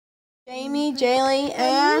Jamie, Jaylee,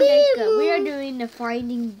 and Jacob. We are doing the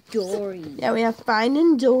Finding Dory. yeah, we have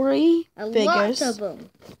Finding Dory Figures. Lots of them.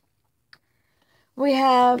 We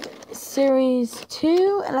have series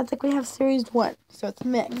 2, and I think we have series 1, so it's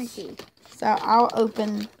mixed. Let me see. So I'll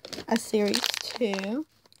open a series 2.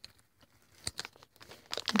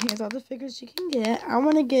 And here's all the figures you can get. I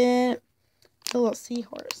want to get the little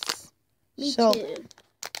seahorse. Me Sheldon. too.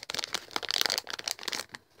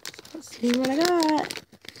 Let's see what I got.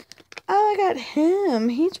 Oh, I got him.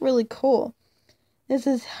 He's really cool. This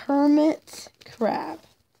is Hermit Crab.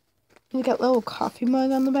 We got a little coffee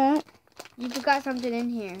mug on the back. You forgot something in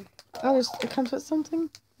here. Oh, it comes with something?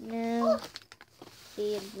 No.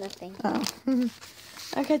 See, nothing. Oh.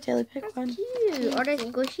 Okay, Jaylee, pick That's one. cute. Are they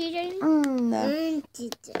squishy, Jamie? No.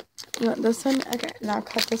 You want this one? Okay, now I'll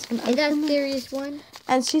cut this one open. Is that series 1?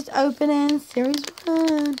 And she's opening series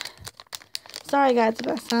 1. Sorry, guys, if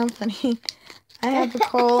I sound funny. I have a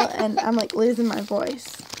cold, and I'm, like, losing my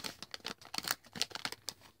voice.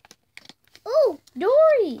 Oh,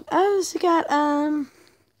 Dory. Oh, she got,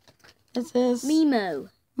 this is Mimo.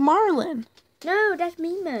 Marlin. No, that's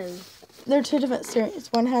Mimo. They're 2 different series.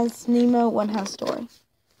 One has Nemo, one has Dory.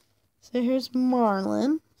 So here's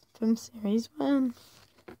Marlin from series 1.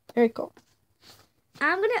 Very cool.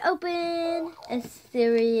 I'm going to open a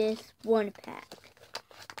series 1 pack.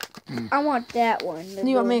 I want that one.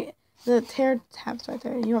 You want me, the tear tab's right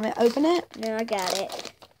there. You want me to open it? No, I got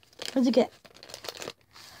it. What'd you get?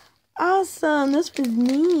 Awesome. This was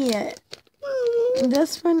neat.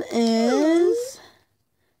 This one is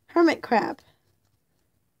Hermit Crab.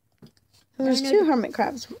 So there's 2 hermit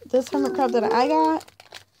crabs. This hermit crab that I got,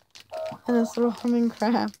 and this little hermit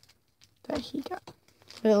crab that he got.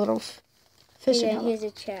 With a little fishing Yeah, helmet.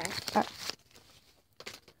 here's a trash. Right.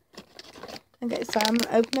 Okay, so I'm going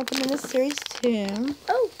to open up into series 2.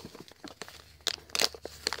 Oh.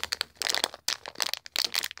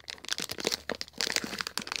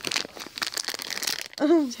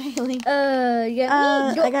 Oh, Jaylee.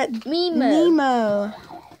 Yeah, I got Mimo. Nemo.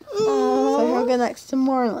 So he'll go next to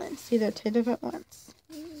Marlin. See, they're 2 different ones.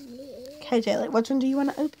 Okay, Jaylee, which one do you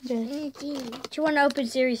want to open, Jaylee? Do you want to open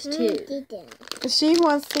series 2? She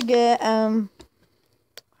wants to get, how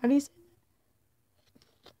do you say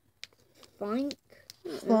Flunk?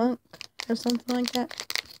 Flunk or something like that.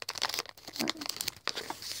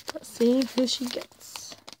 Let's see who she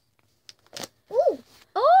gets. Ooh.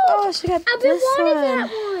 Oh, she got I've been this wanting one. that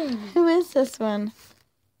one. Who is this one?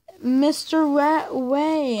 Mr.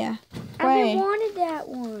 Way. I've been wanting that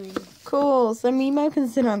one. Cool. So Mimo can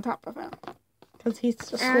sit on top of him. Because he's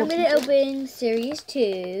a school I'm going to teacher. open series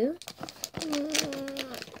 2.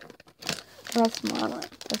 That's Marlin.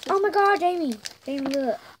 Oh my god, Jamie. Jamie,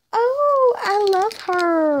 look. Oh, I love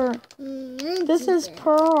her. This is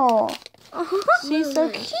Pearl. Oh, She's so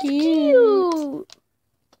cute.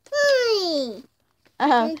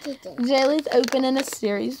 Jaylee's opening a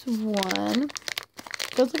series 1.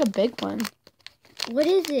 Feels like a big one. What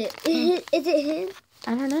is it? Is it him?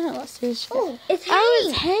 I don't know. Let's see what she Oh, it's Hank. Oh,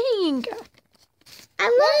 it's Hank. I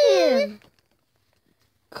love him.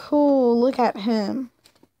 Cool. Look at him.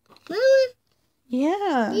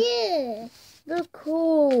 Yeah. Yeah. Look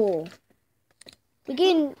cool. If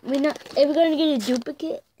we're gonna get a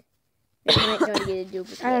duplicate. We might not get a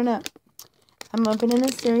duplicate. I don't know. I'm opening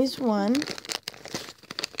a series 1.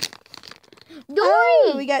 Dory!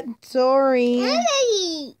 Oh, we got Dory.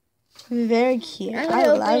 Very cute. I'm I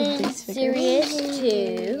gonna love open these figures. series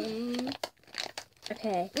 2.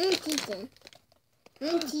 Okay.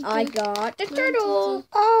 I got the turtle.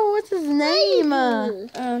 Oh, what's his name?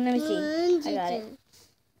 Let me see. I got it.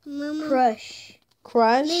 Crush.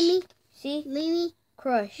 Crush? See?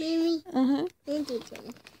 Crush. Uh-huh.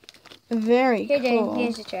 Very Here, Dave, cool.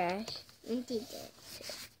 here's the trash.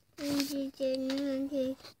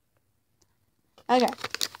 Okay.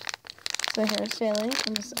 So here's Jaylee.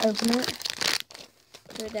 I'm just open it.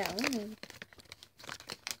 Throw that one.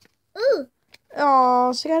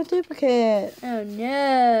 Oh, she got a duplicate. Oh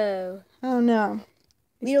no. Oh no.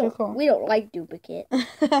 We don't like duplicate.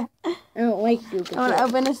 I don't like duplicate. I want to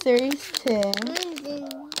open a series 2.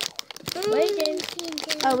 Wait,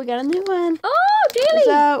 Oh, we got a new one. oh, Daily.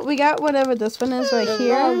 So we got whatever this one is right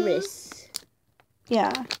here. Walrus.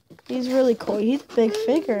 Yeah. He's really cool. He's a big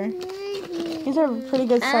figure. These are pretty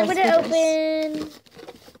good size I'm figures. gonna open.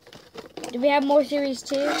 Do we have more series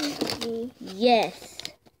 2? Yes.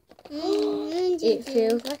 It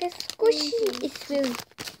feels like a squishy. It feels.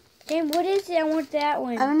 Damn, what is it? I want that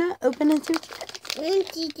one. I don't know. Open it to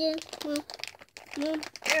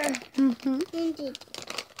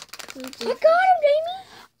I got him, Jamie.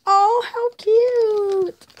 Oh, how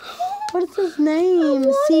cute. What is his name?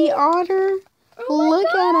 Sea otter? Oh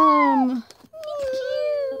Look at him. He's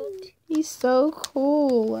cute. He's so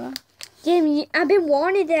cool. Jamie, I've been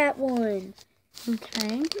wanting that one.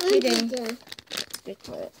 Okay.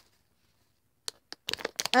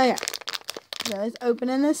 Okay. So let's open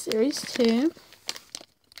in this series too.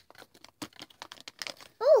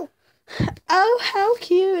 Oh. Oh, how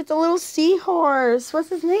cute. It's a little seahorse. What's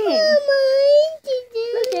his name?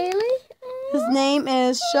 Look, Haley. His name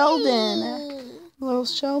is Sheldon. Little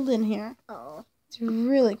Sheldon here. Oh. It's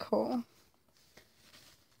really cool.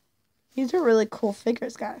 These are really cool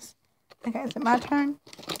figures, guys. Okay, is it my turn?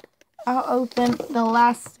 I'll open the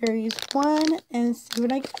last series one and see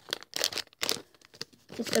what I get.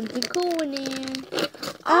 Just something cool in there.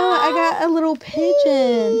 Oh, I got a little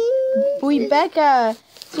pigeon. Rebecca.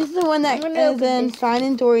 She's the one that is in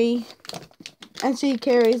Finding Dory. And she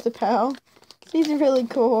carries the pail. She's really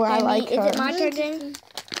cool. I like her. Is it my turn then?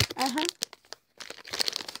 Uh-huh.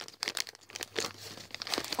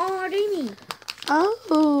 Oh, Dini.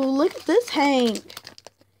 Oh, look at this Hank.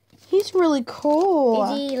 He's really cool.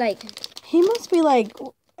 Is he like... He must be like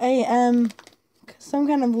a some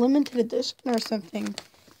kind of limited edition or something.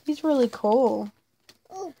 He's really cool.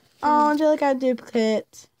 Oh, Angela got a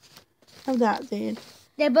duplicate of that dude.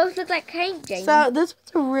 They both look like Hank, Jamie. So this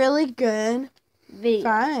was a really good video.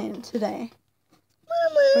 find today.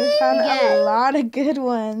 We found a lot of good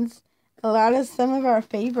ones. A lot of some of our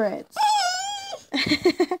favorites.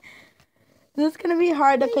 This is going to be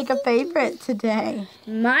hard to pick a favorite today.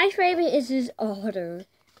 My favorite is this otter.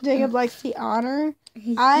 Jacob likes the otter.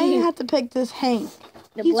 He's I cute. have to pick this Hank.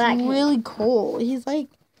 The He's black really cool. He's like,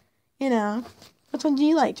 you know. Which one do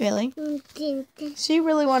you like, Jaylee? She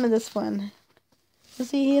really wanted this one. You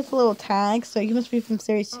see, he has a little tag, so he must be from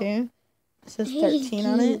Series 2. It says 13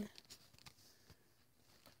 on it.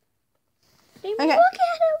 Okay. Look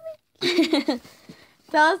at him.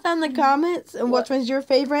 Tell us down in the comments which one's your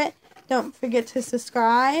favorite. Don't forget to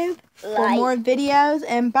subscribe for more videos,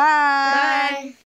 and bye. Bye.